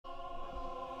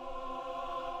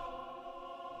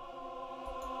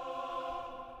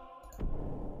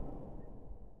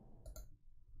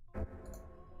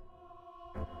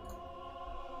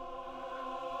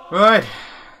Right,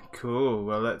 cool.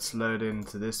 Well, let's load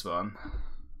into this one.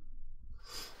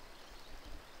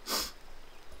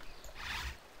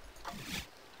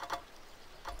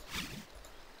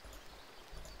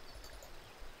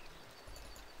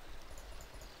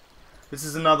 This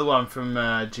is another one from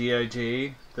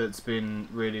GOG that's been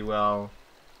really well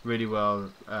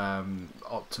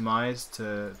optimized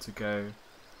to go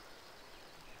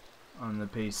on the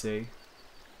PC.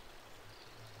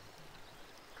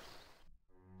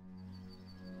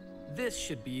 This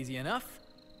should be easy enough.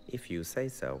 If you say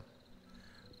so.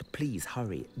 But please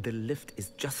hurry. The lift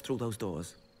is just through those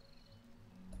doors.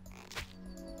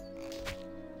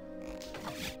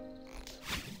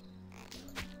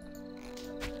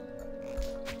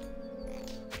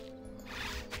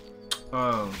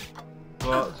 Oh,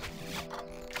 what?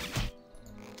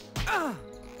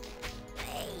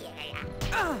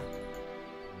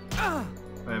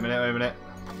 Wait a minute, wait a minute.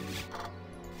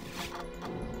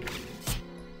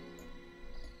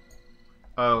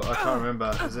 Oh, I can't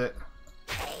remember, is it?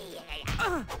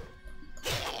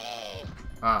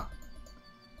 Ah.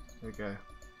 There we go.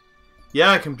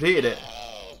 Yeah, I completed it.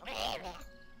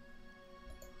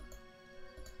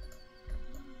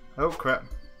 Oh, crap.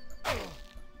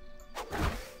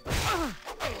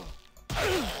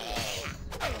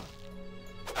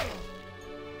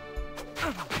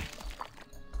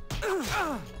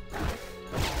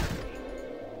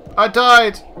 I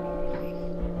died!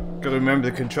 Gotta remember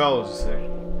the controls, you see.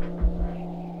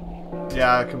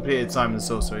 Yeah, I completed Simon's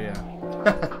Sorcerer, yeah.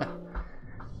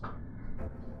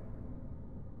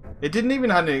 It didn't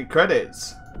even have any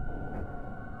credits.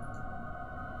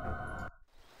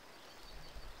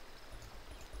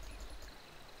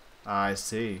 I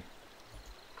see.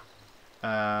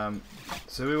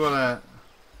 So we wanna...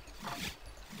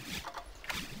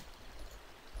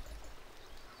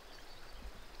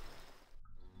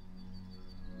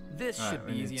 This should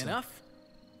be easy enough.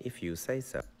 If you say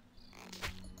so.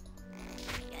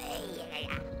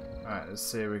 Alright, let's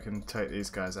see if we can take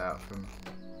these guys out from...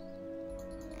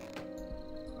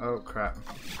 Oh crap.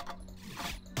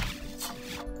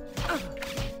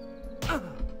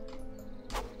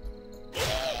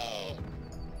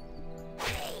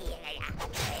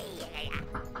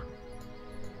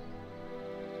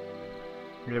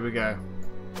 Here we go.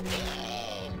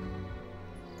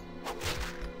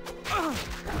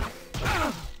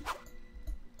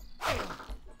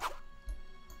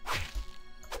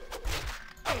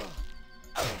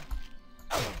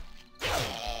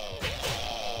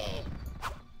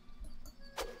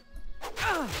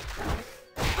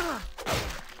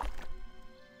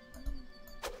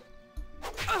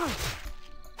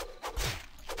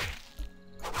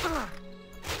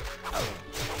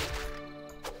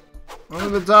 I'm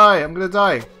gonna die, I'm gonna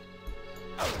die.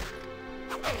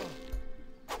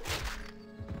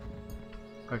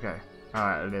 Okay,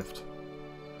 alright, I lived.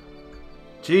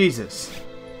 Jesus.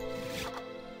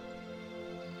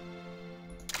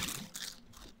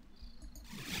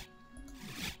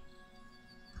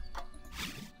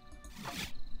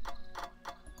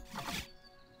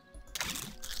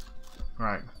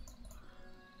 Right.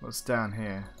 What's down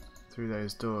here? Through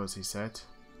those doors, he said.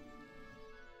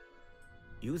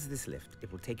 Use this lift.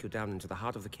 It will take you down into the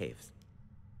heart of the caves.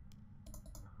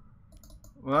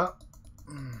 Well,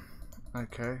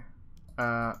 okay.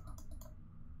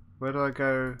 Where do I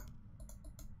go?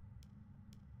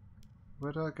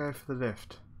 Where do I go for the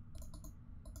lift?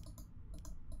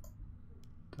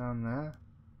 Down there?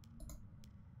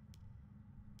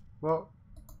 What?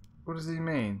 What does he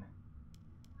mean?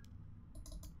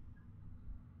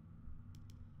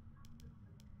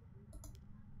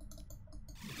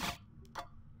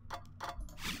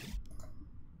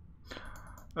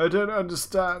 I don't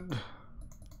understand.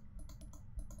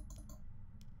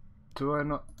 Do I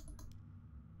not?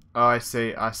 Oh, I see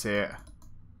it.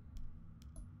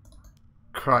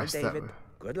 Christ, Well, David,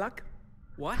 that... good luck.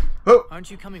 What? Oh!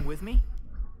 Aren't you coming with me?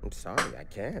 I'm sorry, I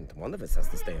can't. One of us has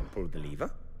to stay and pull the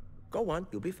lever. Go on,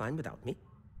 you'll be fine without me.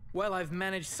 Well, I've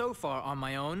managed so far on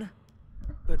my own.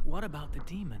 But what about the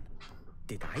demon?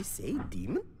 Did I say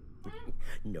demon?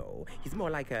 No, he's more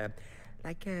like an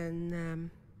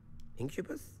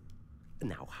incubus.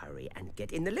 Now hurry and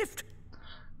get in the lift.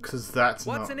 Because that's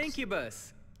What's not an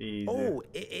incubus? easy. Oh,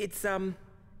 it's a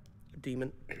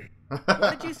demon.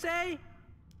 What did you say?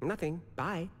 Nothing.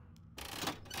 Bye.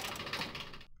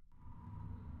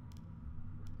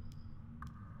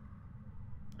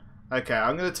 Okay,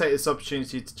 I'm going to take this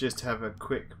opportunity to just have a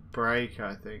quick break,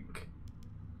 I think.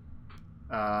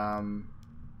 I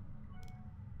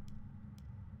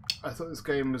thought this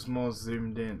game was more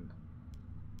zoomed in.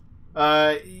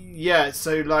 Yeah,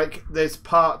 so like there's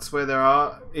parts where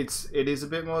it is a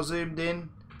bit more zoomed in,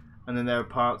 and then there are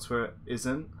parts where it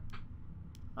isn't.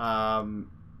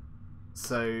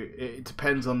 So it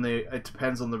depends on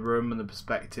the room and the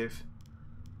perspective.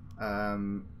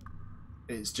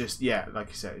 It's just, yeah, like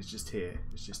you said, it's just here.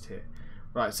 It's just here.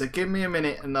 Right, so give me a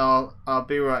minute and I'll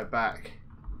be right back.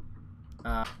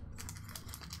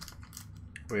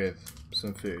 With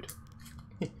some food.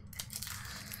 Let's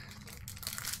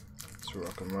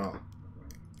rock and roll.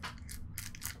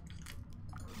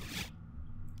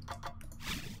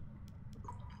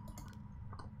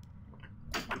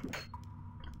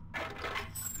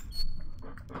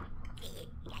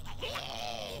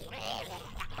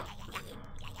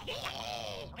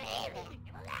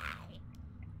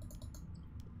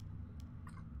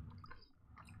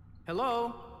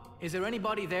 Hello? Is there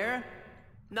anybody there?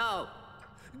 No.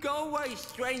 Go away,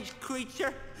 strange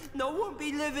creature. No one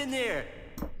be living here.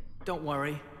 Don't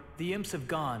worry. The imps have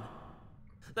gone.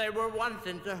 They were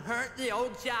wanting to hurt the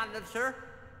old janitor.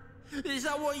 Is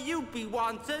that what you be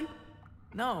wanting?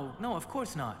 No, of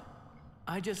course not.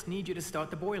 I just need you to start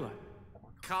the boiler.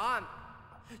 Can't.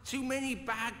 Too many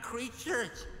bad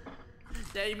creatures.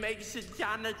 They makes the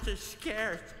janitor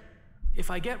scared. If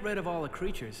I get rid of all the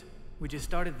creatures, would you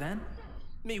start it then?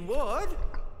 Me would?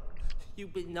 You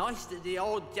be nice to the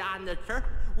old janitor.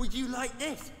 Would you like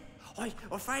this? I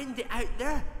find it out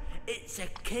there. It's a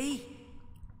key.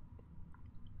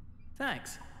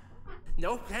 Thanks.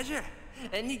 No pleasure.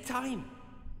 Anytime.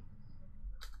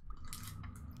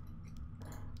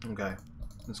 Okay,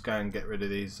 let's go and get rid of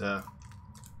these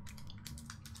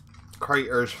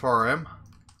craters for him.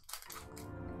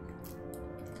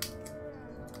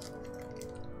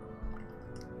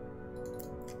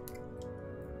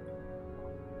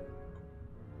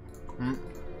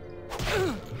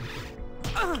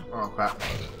 Oh crap.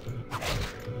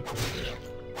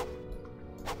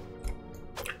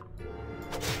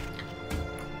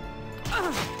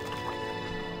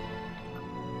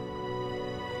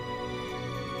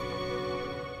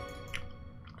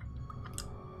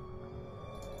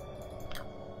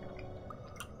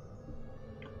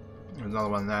 There's another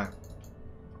one there.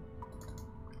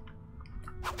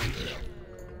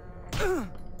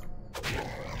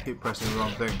 Keep pressing the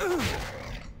wrong thing.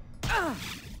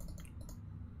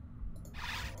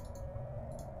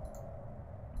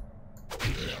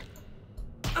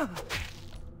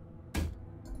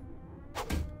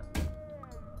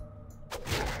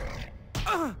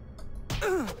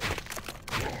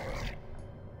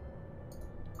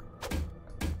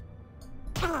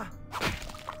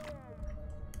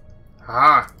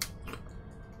 Ah!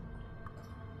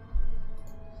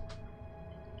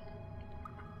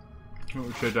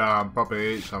 We should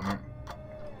probably eat something.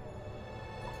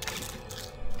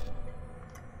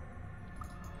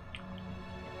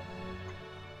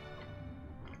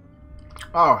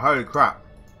 Oh, holy crap.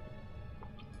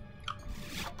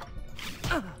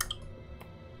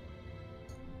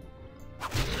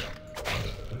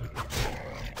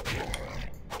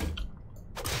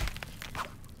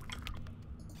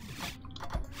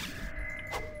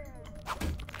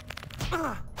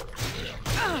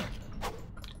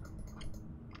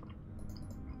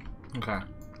 Okay.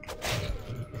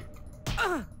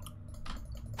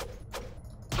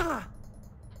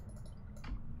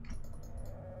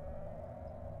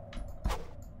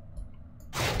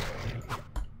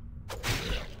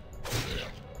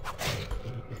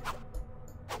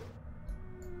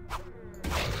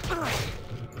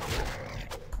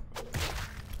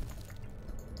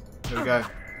 There we go.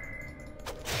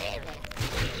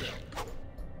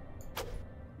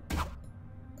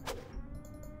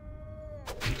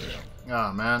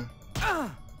 Oh man.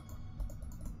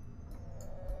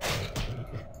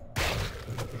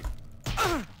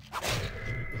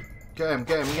 Get him,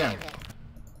 get him, get him.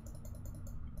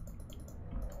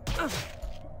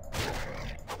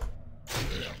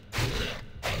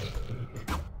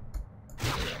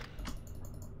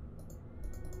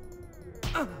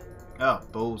 Oh,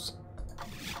 balls.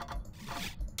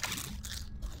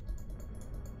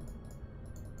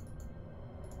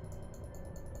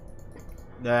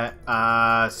 There,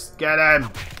 get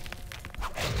him!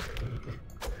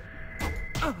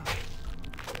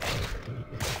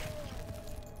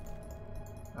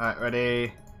 Alright,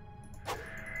 ready?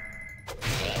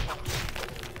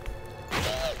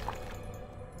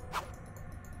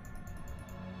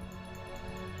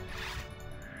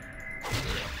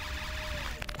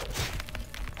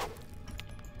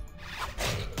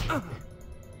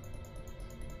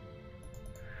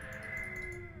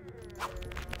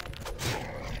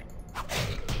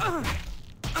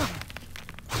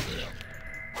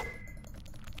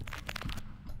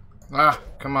 Ah,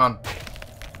 come on.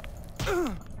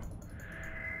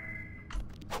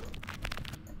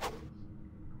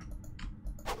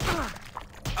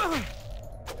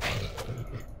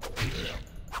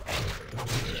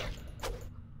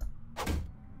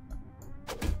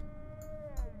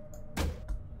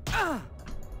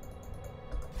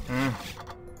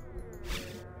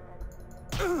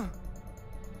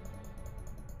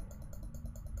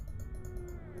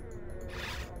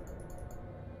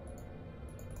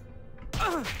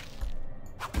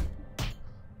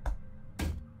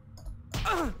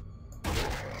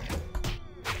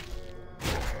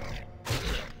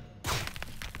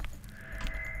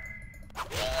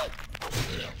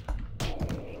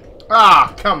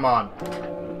 Ah, come on.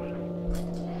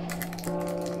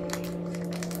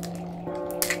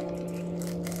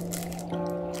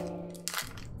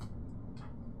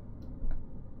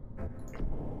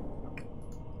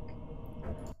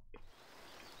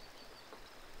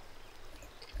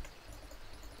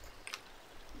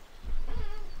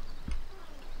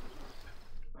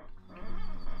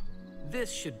 This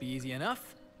should be easy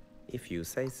enough. If you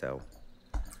say so.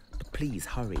 But please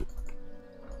hurry.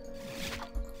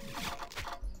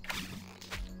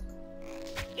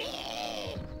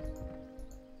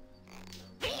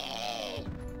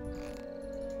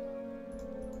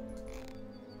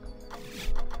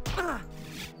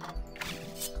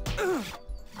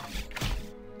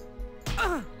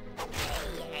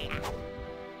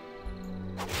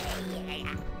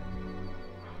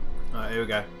 Alright, here we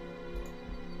go.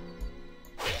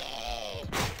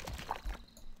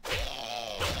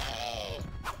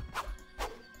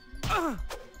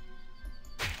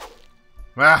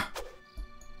 Ah!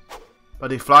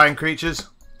 Bloody flying creatures.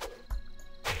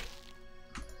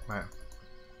 Right.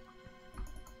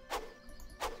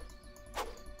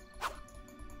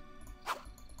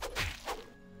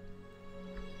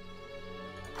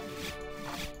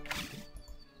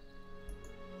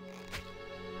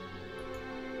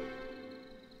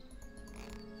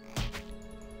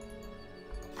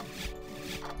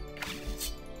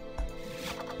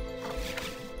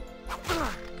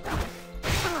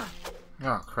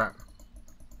 Oh, crap.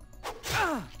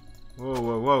 Whoa,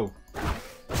 whoa, whoa.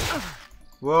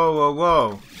 Whoa, whoa,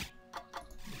 whoa.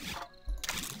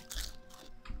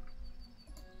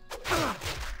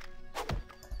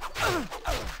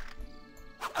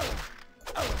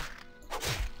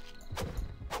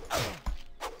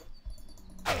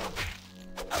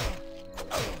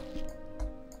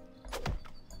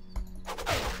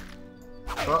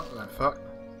 What the fuck?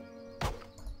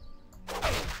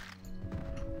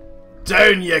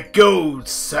 Down you go,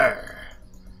 sir.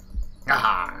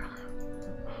 Ah.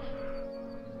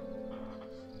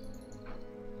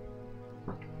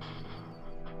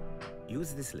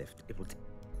 Use this lift. It will.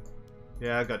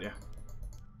 Yeah, I got you.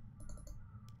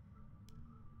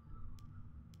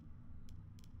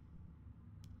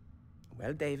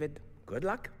 Well, David, good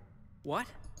luck. What?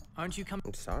 Aren't you coming?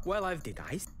 I'm sorry. Well, I've... Did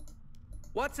I?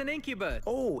 What's an incubus?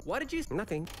 Oh, What did you...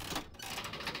 nothing.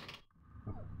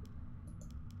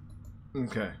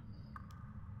 Okay.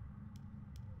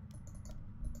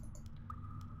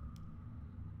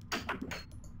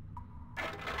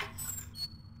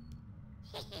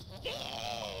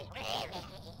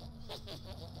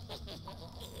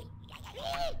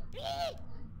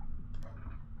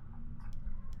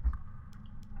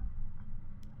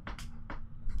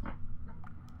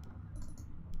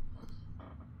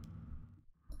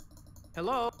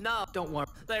 Hello? No, Don't worry.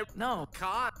 they No.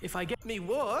 can't. If I get... Me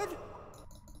would.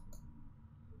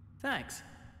 Thanks.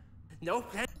 No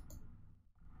pleasure.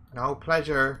 No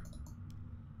pleasure.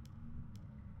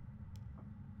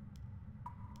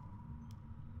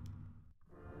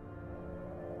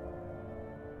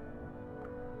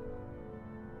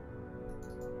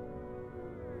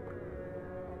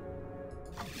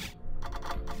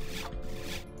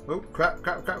 Oh, crap,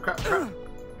 crap, crap, crap, crap.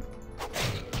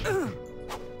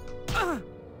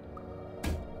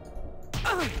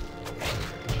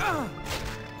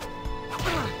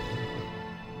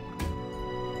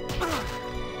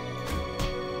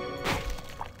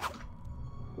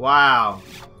 Wow,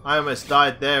 I almost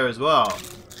died there as well.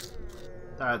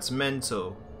 That's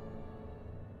mental.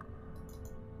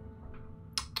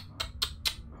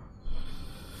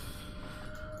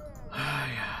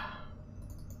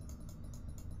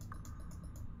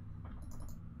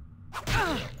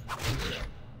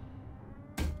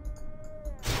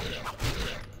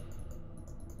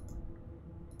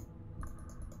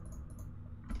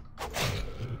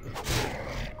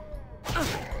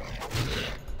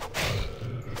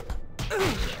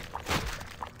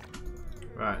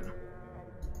 Right.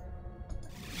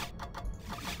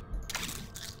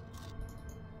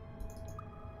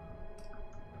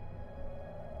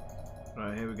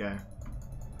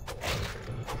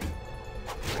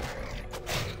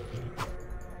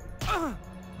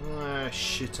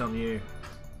 shit on you.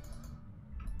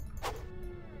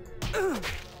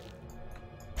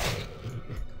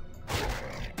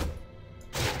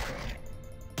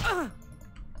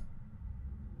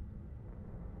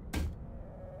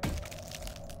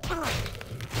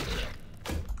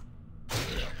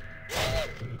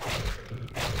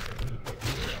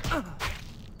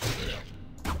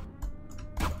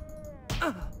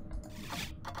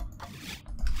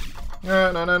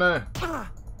 No, no, no, no.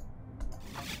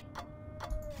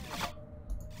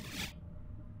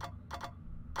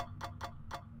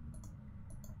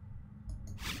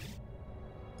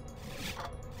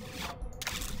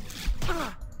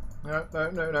 No, no,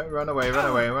 no, no, run away, run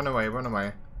away, run away, run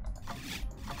away.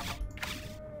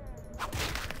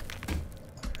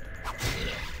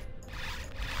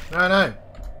 No, no.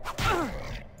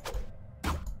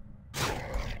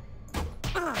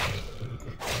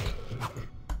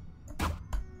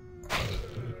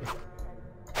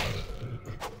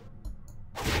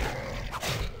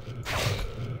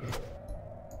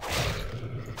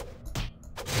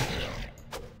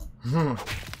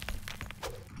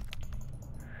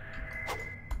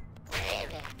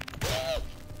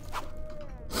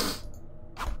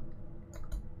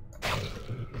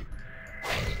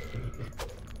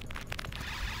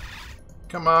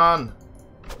 Come on.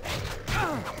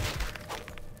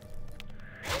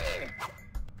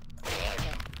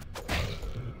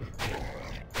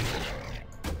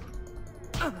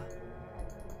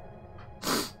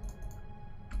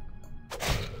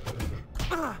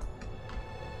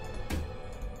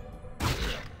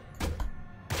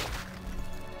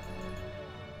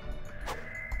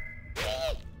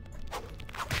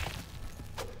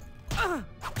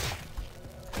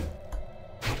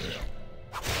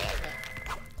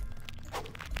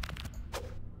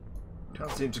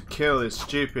 Can't seem to kill this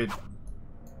stupid.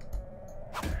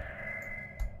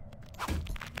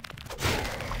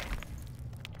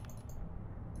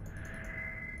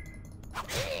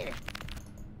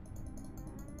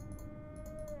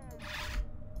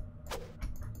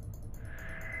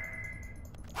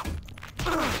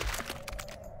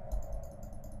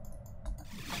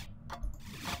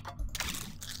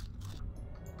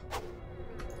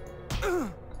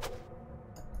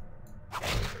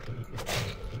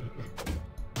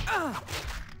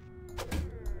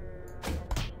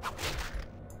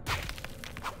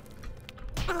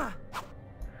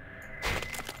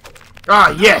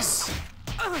 Ah, yes!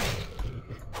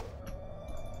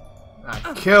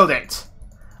 I killed it!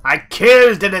 I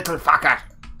killed the little fucker!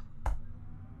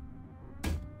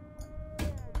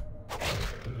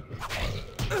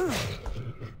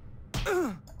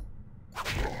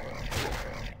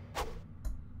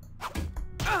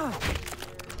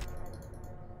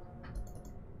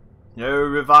 No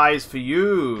revives for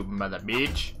you, mother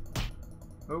bitch.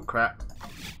 Oh crap.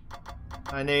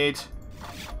 I need...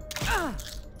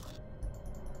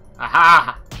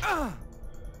 Aha!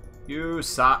 You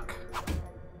suck.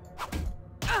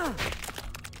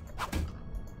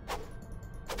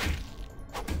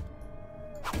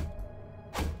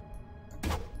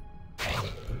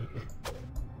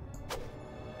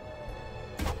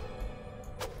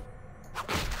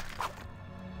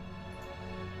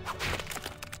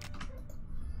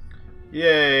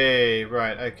 Yay!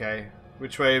 Right, okay.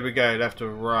 Which way do we go? Left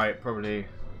or right? Probably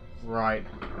right.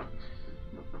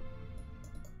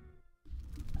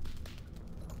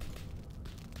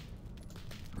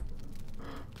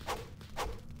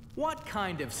 What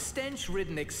kind of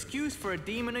stench-ridden excuse for a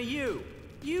demon are you?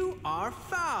 You are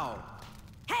foul!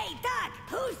 Hey, Doc!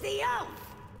 Who's the elf?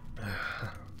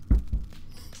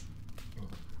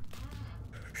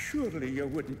 Surely you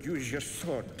wouldn't use your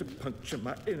sword to puncture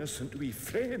my innocent wee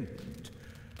friend.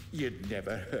 You'd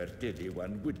never hurt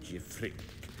anyone, would you, Frick?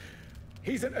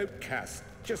 He's an outcast,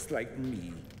 just like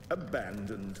me.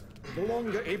 Abandoned. No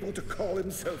longer able to call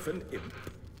himself an imp.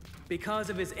 Because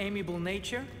of his amiable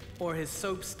nature, or his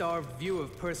soap-starved view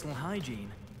of personal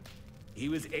hygiene? He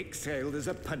was exiled as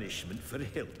a punishment for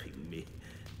helping me.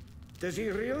 Does he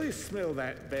really smell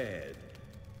that bad?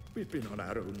 We've been on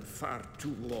our own far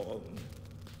too long.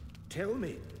 Tell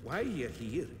me, why you're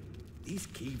here? These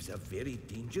caves are very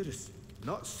dangerous.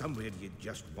 Not somewhere you'd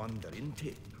just wander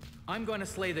into. I'm going to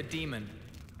slay the demon.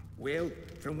 Well,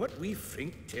 from what wee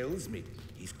Frink tells me,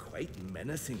 he's quite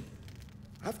menacing.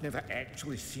 I've never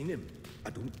actually seen him.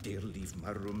 I don't dare leave my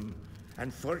room.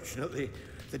 Unfortunately,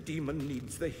 the demon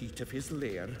needs the heat of his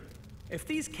lair. If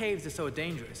these caves are so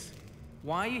dangerous,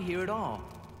 why are you here at all?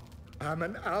 I'm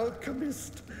an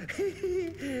alchemist.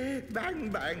 Bang,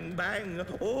 bang, bang.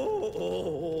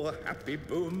 Oh, happy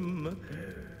boom.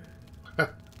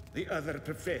 The other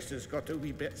professors got a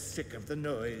wee bit sick of the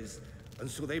noise. and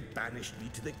so they banished me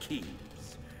to the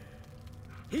caves.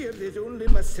 Here there's only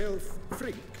myself,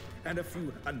 Frink, and a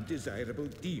few undesirable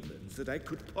demons that I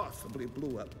could possibly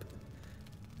blow up.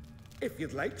 If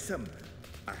you'd like some,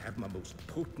 I have my most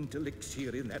potent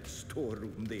elixir in that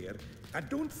storeroom there. And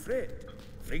don't fret,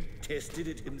 Frink tested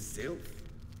it himself.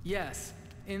 Yes,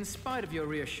 in spite of your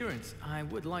reassurance, I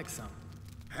would like some.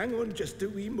 Hang on just a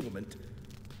wee moment.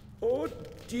 Oh,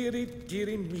 dearie,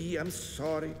 dearie me, I'm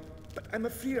sorry, but I'm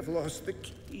afraid I've lost the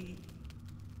key.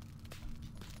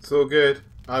 It's all good.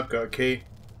 I've got a key.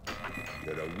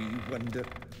 You're a wee wonder.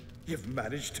 You've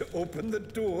managed to open the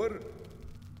door.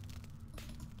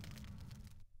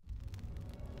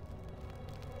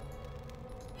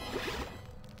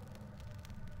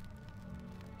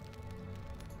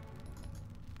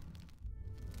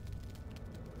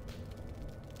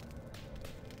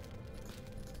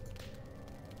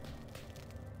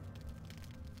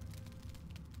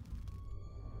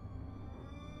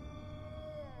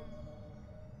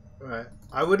 Right.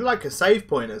 I would like a save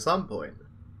point at some point.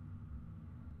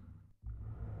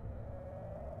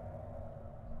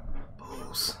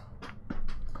 Balls.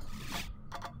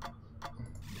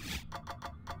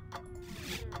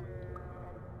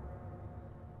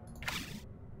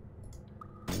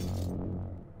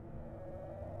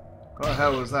 What the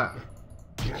hell was that?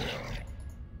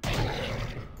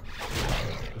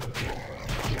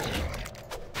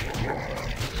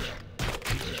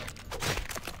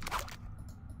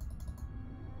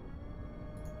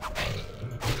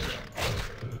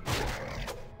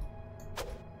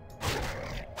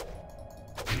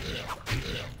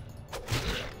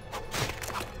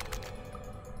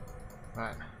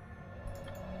 Right.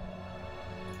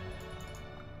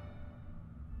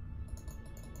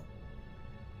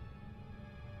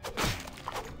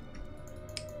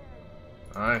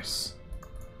 Nice.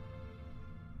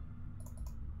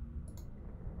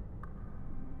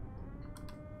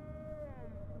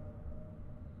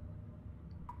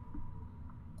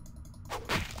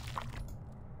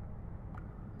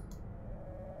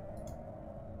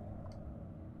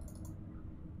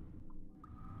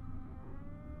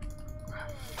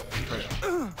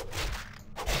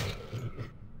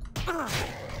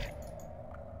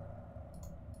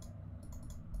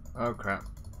 Oh crap.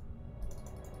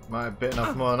 Might have bitten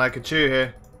off more than I could chew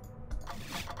here.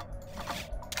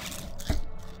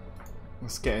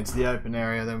 Let's get into the open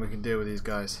area, then we can deal with these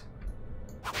guys.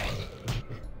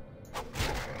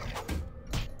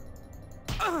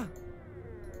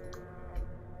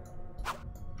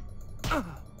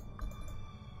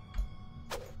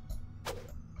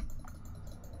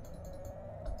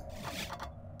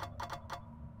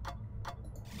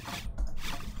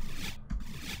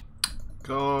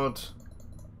 God.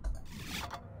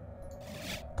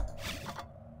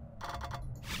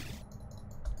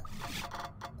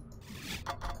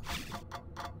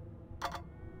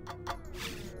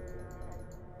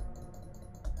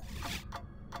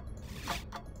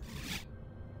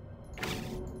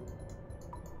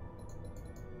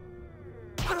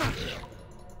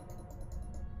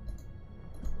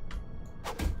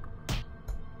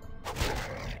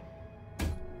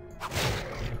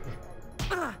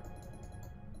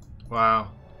 Wow.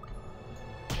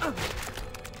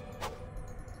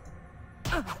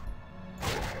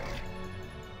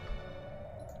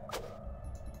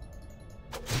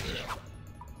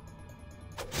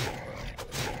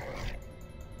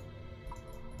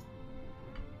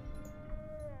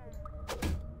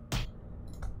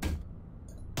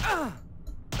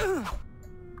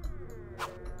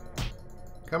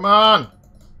 Come on!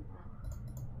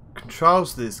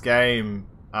 Controls to this game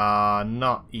are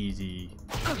not easy.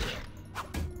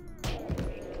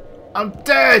 I'm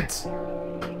dead!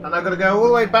 And I gotta go all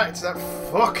the way back to that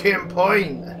fucking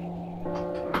point.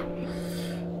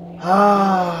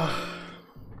 Ah.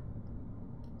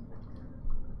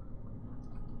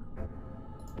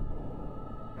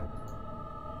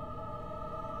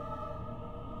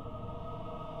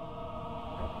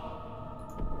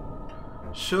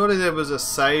 Surely there was a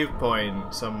save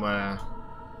point somewhere.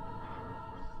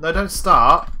 No, don't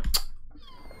start.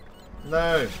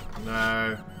 No,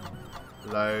 no.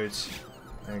 Loads.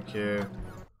 Thank you.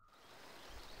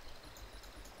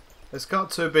 There's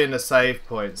got to have been a save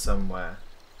point somewhere.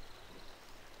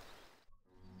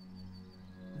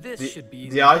 This should be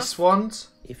the ice wand?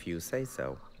 If you say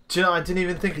so. Do you know, I didn't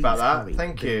even think Please about that. hurry.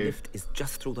 Thank The you. lift is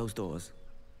just through those doors.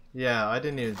 Yeah, I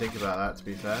didn't even think about that, to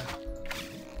be fair.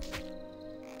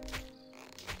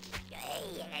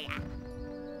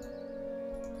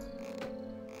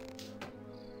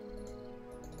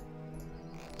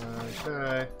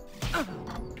 Okay.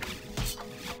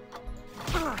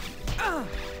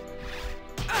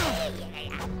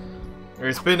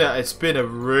 It's been a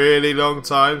really long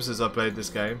time since I played this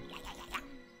game.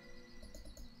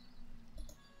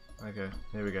 Okay,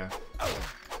 here we go.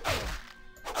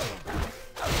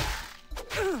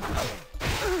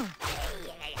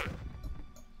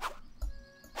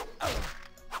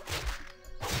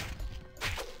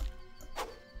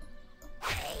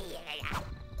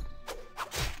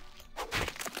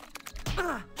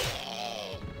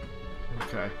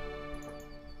 Okay.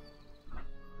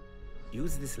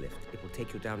 Use this lift. It will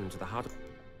take you down into the heart of...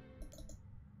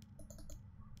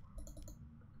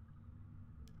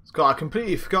 Scott, I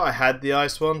completely forgot I had the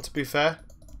ice one, to be fair.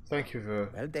 Thank you for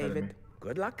Well, telling me. David,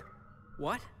 good luck.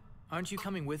 What? Aren't you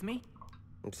coming with me?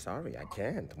 I'm sorry, I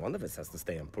can't. One of us has to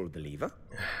stay and pull the lever.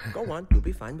 Go on, you'll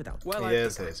be fine without. Well,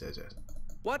 Yes.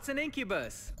 what's an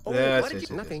incubus? Oh, Yes, what did yes,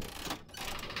 you... yes, Nothing.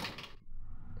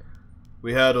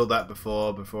 We heard all that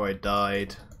before I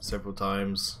died several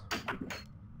times.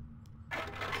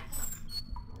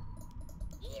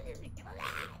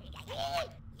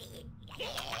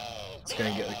 Let's go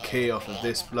and get the key off of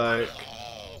this bloke.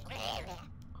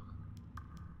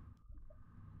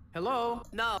 Hello?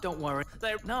 No. Don't worry.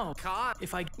 There No. can't.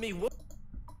 If I... Me what?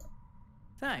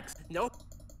 Thanks. No.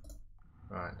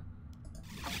 Right.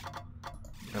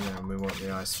 And then we want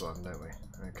the ice one, don't we?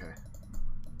 Okay.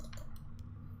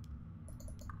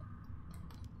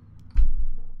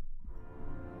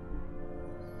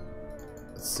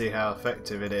 Let's see how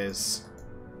effective it is.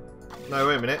 No,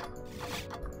 wait a minute.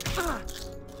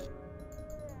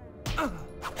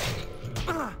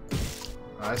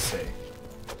 I see.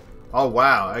 Oh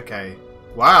wow, okay.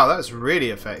 Wow, that's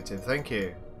really effective, thank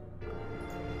you.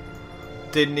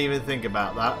 Didn't even think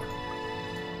about that.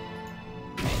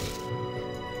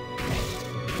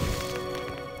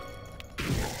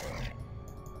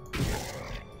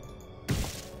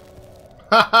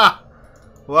 Haha!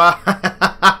 Wow!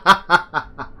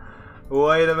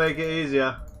 Way to make it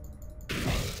easier.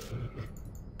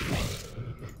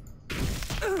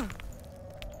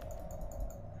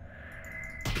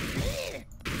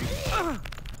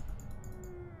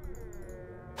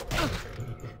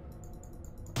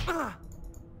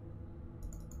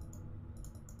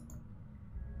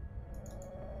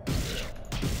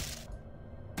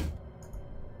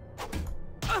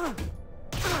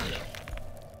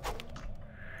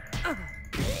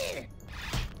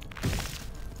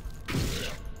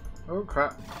 Oh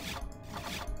crap.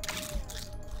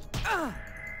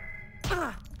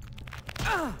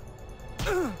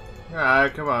 Ah,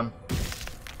 come on.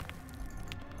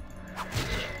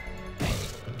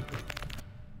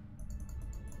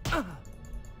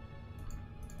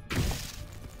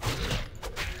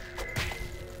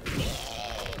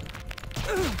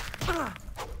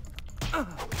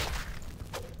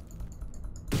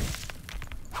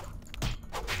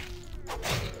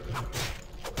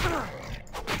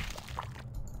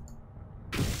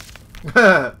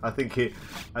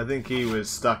 I think he was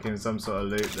stuck in some sort of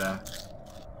loop there.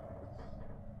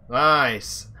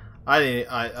 Nice.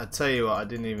 I tell you what, I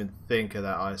didn't even think of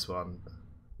that ice one.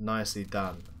 Nicely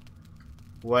done.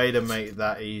 Way to make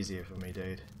that easier for me,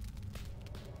 dude.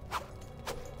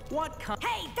 What kind?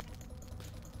 Hey,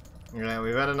 Yeah,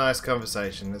 we've had a nice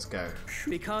conversation. Let's go.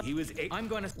 Because He was... I'm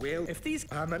gonna... Well, If these...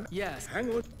 Yes. Hang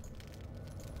on.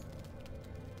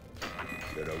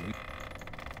 You're a wee...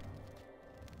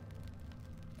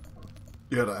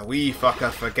 You're a wee fucker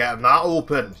for getting that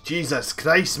open. Jesus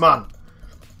Christ, man.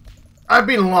 I've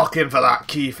been looking for that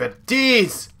key for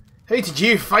days. How did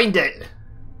you find it?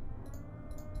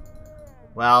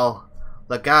 Well,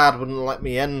 the guard wouldn't let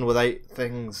me in without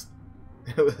things...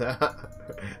 without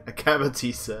a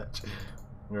cavity search.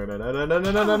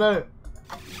 No.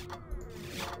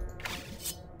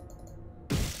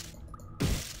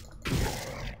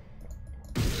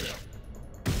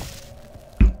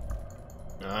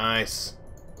 Nice.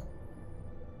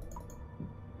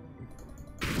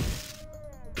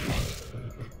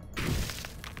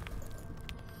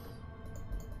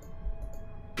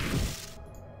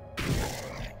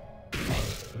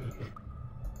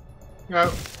 No.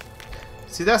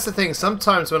 See, that's the thing.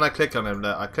 Sometimes when I click on him,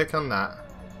 look, I click on that,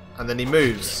 and then he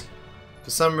moves. For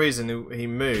some reason, he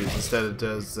moves instead of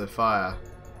does the fire.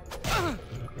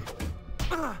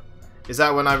 Is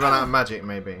that when I run out of magic,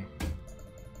 maybe?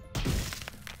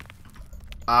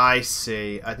 I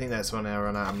see. I think that's when I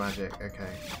run out of magic. Okay.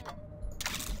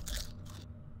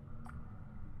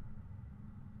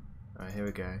 Alright, here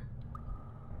we go.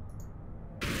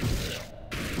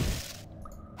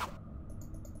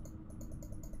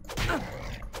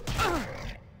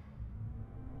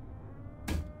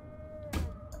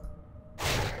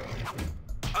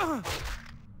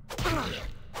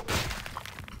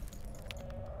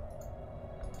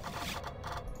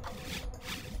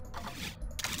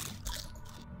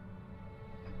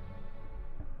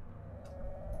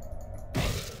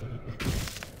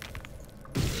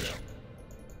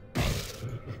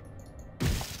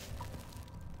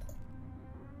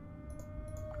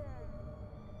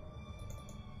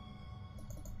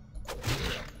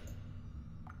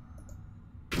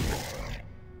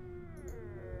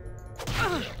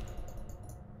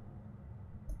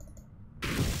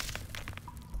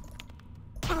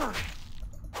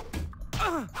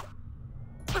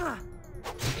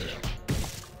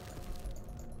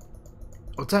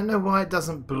 don't know why it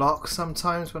doesn't block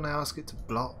sometimes when I ask it to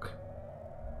block.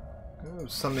 Oh,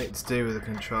 something to do with the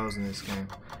controls in this game.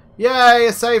 Yay,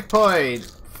 a save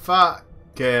point!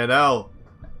 Fucking hell.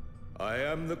 I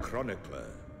am the chronicler.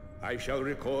 I shall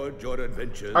record your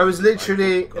adventures. I was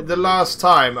literally, the last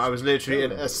time, I was literally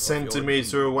a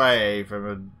centimetre away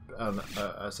from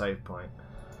a save point.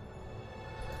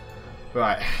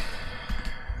 Right.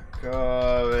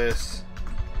 Chorus.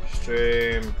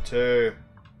 Stream 2.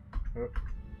 Oh,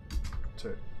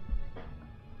 2.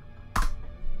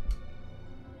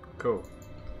 Cool.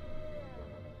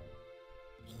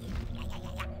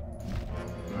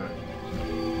 Right.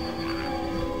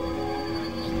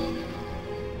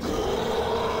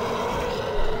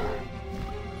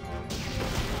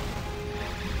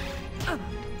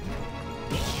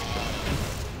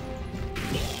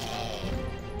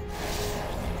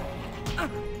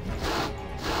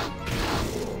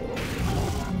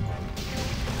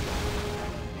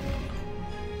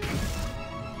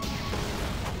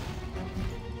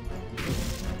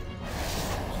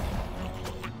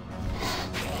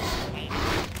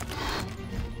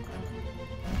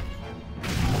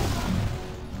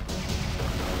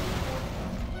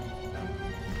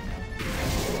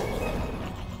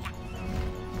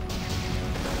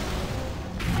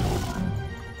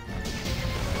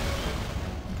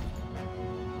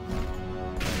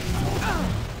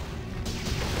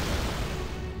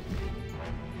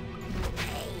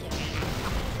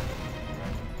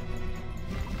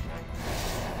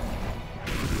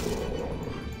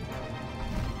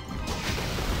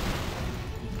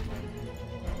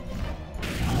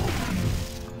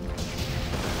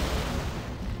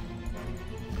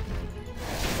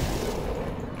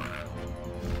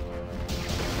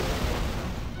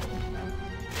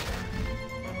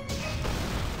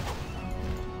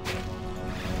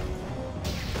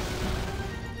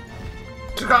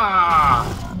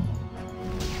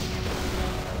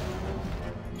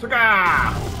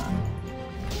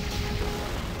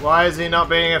 Why is he not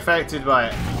being affected by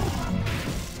it?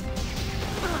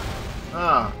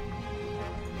 Ah.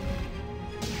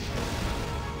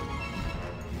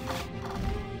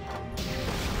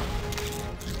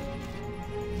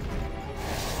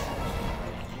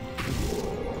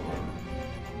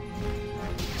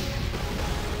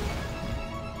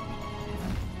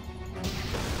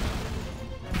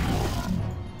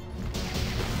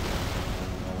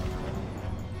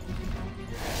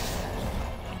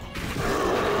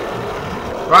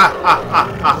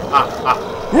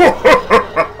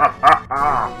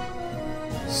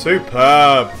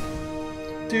 Superb.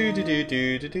 Do do do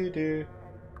do do do do.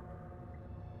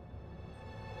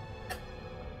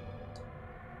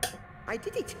 I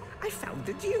did it! I found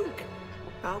the Duke!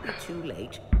 Are we too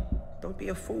late? Don't be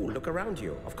a fool. Look around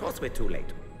you. Of course we're too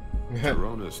late.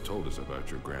 Verona's told us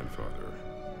about your grandfather.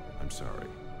 I'm sorry.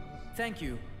 Thank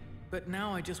you. But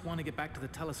now I just want to get back to the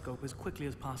telescope as quickly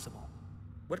as possible.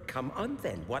 Well, come on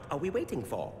then. What are we waiting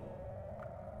for?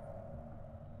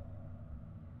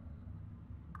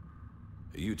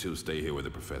 You two stay here with the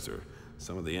professor.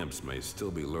 Some of the imps may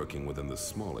still be lurking within the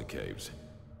smaller caves.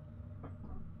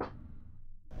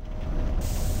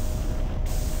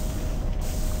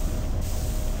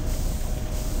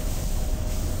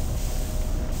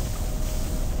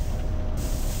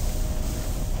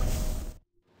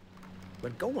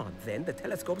 Well, go on then. The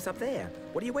telescope's up there.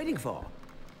 What are you waiting for?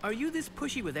 Are you this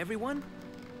pushy with everyone?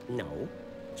 No,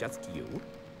 just you.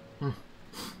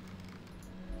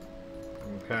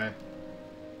 Okay.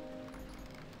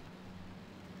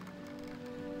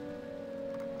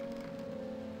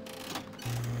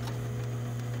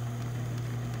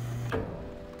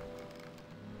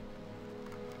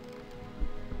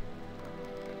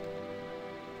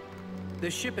 The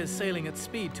ship is sailing at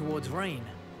speed towards Rain.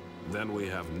 Then we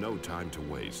have no time to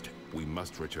waste. We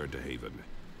must return to Haven.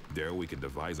 There we can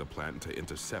devise a plan to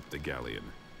intercept the galleon.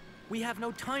 We have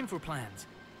no time for plans.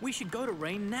 We should go to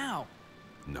Rain now.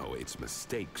 No, it's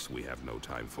mistakes we have no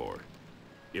time for.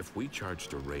 If we charge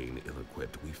to Rain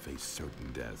ill-equipped, we face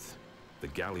certain death. The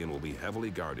galleon will be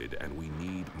heavily guarded, and we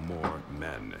need more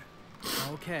men.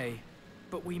 Okay,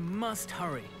 but we must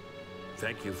hurry.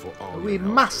 Thank you for all We your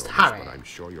help, must Rose, hurry. But I'm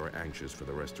sure you're anxious for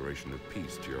the restoration of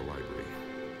peace to your library.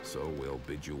 So we'll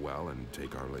bid you well and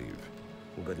take our leave.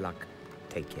 Good luck.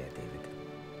 Take care, David.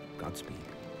 Godspeed.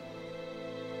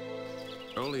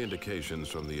 Early indications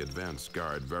from the advanced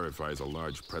guard verifies a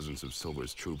large presence of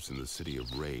Silver's troops in the city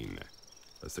of Rain.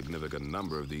 A significant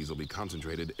number of these will be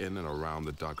concentrated in and around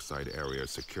the dockside area,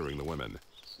 securing the women.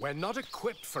 We're not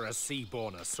equipped for a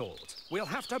seaborne assault. We'll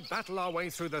have to battle our way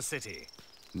through the city.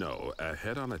 No, a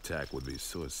head-on attack would be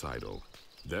suicidal.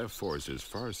 Their force is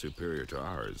far superior to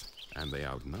ours, and they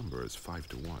outnumber us 5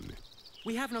 to 1.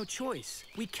 We have no choice.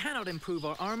 We cannot improve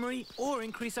our armory or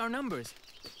increase our numbers.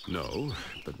 No,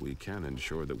 but we can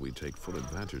ensure that we take full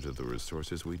advantage of the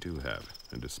resources we do have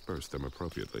and disperse them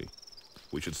appropriately.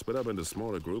 We should split up into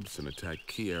smaller groups and attack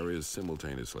key areas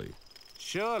simultaneously.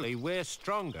 Surely we're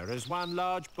stronger as one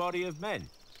large body of men.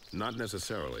 Not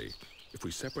necessarily. If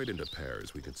we separate into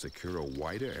pairs, we can secure a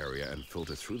wider area and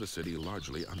filter through the city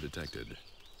largely undetected.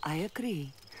 I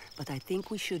agree, but I think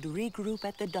we should regroup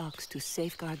at the docks to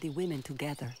safeguard the women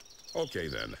together. Okay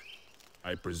then.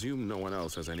 I presume no one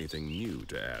else has anything new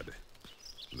to add.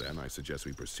 Then I suggest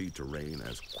we proceed to Rain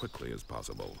as quickly as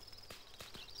possible.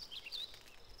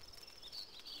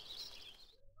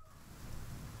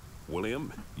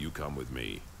 William, you come with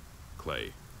me.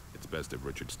 Clay, it's best if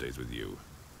Richard stays with you.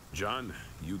 John,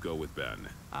 you go with Ben.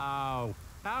 Oh,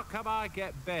 how come I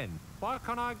get Ben? Why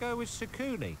can't I go with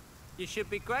Sakuni? You should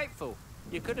be grateful.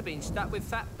 You could have been stuck with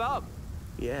Fat Bob.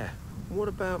 Yeah, what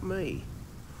about me?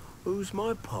 Who's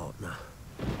my partner?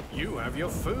 You have your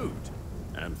food.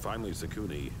 And finally,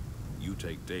 Sakuni, you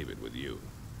take David with you.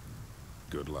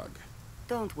 Good luck.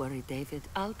 Don't worry, David.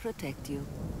 I'll protect you.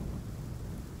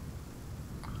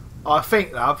 I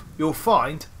think, love, you'll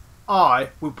find I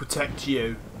will protect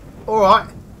you. Alright.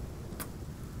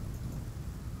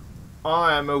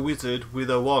 I am a wizard with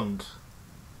a wand.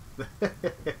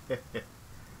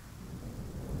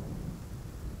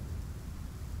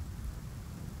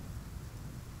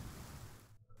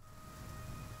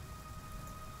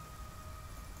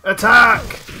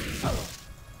 Attack!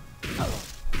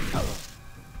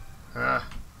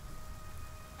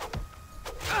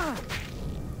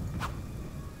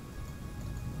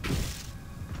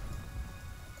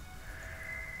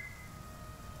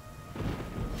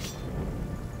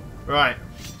 Right.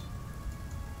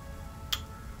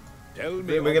 Tell me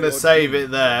We're of going to your save deeds,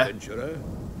 it there. adventurer,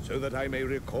 so that I may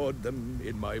record them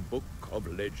in my book of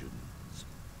legends.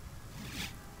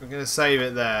 We're going to save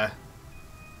it there.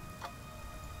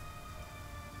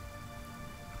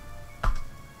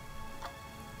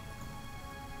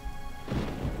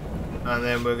 And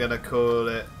then we're going to call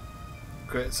it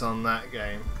quits on that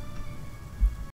game.